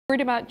Worried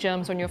about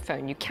germs on your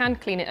phone, you can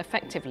clean it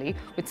effectively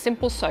with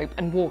simple soap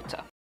and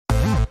water.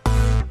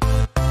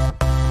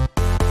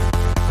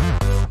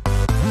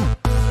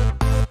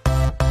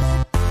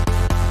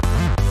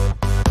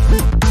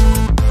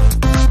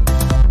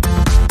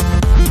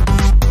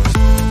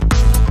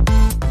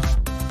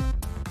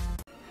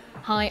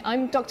 Hi,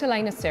 I'm Dr.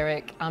 Lena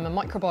Sirik. I'm a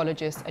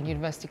microbiologist at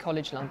University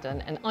College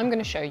London, and I'm going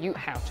to show you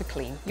how to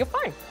clean your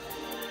phone.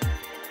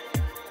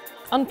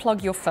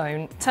 Unplug your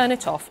phone, turn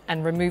it off,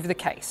 and remove the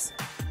case.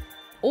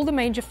 All the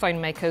major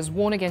phone makers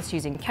warn against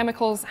using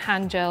chemicals,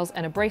 hand gels,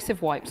 and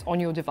abrasive wipes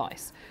on your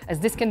device, as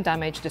this can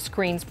damage the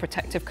screen's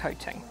protective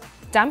coating.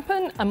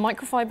 Dampen a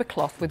microfiber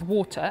cloth with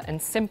water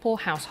and simple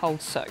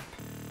household soap.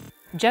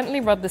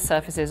 Gently rub the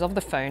surfaces of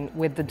the phone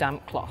with the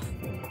damp cloth.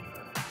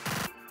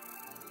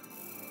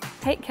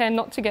 Take care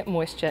not to get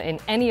moisture in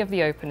any of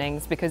the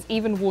openings, because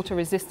even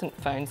water-resistant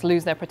phones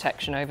lose their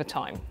protection over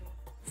time.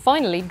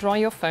 Finally, dry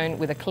your phone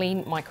with a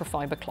clean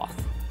microfiber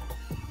cloth.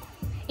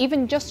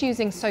 Even just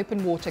using soap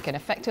and water can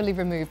effectively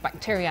remove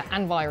bacteria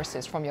and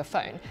viruses from your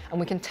phone, and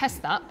we can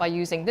test that by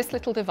using this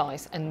little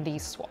device and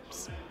these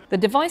swabs. The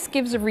device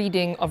gives a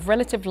reading of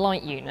relative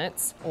light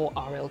units, or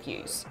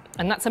RLUs,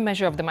 and that's a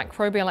measure of the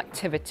microbial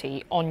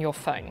activity on your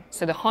phone.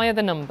 So the higher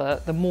the number,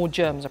 the more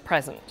germs are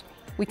present.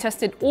 We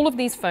tested all of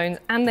these phones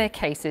and their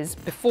cases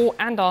before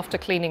and after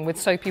cleaning with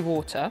soapy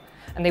water,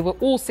 and they were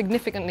all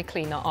significantly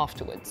cleaner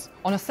afterwards.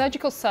 On a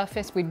surgical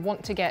surface, we'd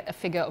want to get a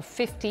figure of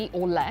 50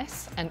 or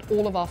less, and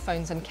all of our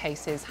phones and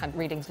cases had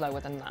readings lower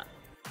than that.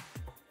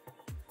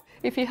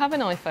 If you have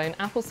an iPhone,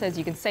 Apple says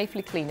you can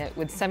safely clean it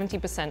with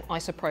 70%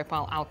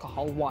 isopropyl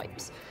alcohol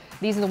wipes.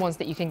 These are the ones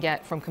that you can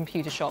get from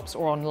computer shops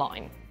or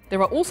online.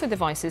 There are also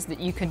devices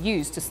that you can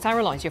use to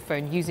sterilize your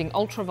phone using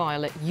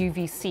ultraviolet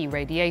UVC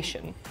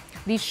radiation.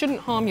 These shouldn't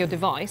harm your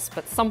device,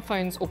 but some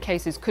phones or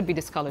cases could be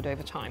discolored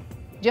over time.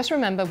 Just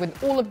remember,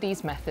 with all of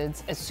these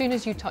methods, as soon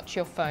as you touch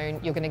your phone,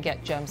 you're going to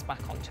get germs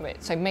back onto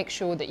it. So make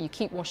sure that you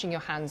keep washing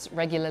your hands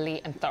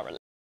regularly and thoroughly.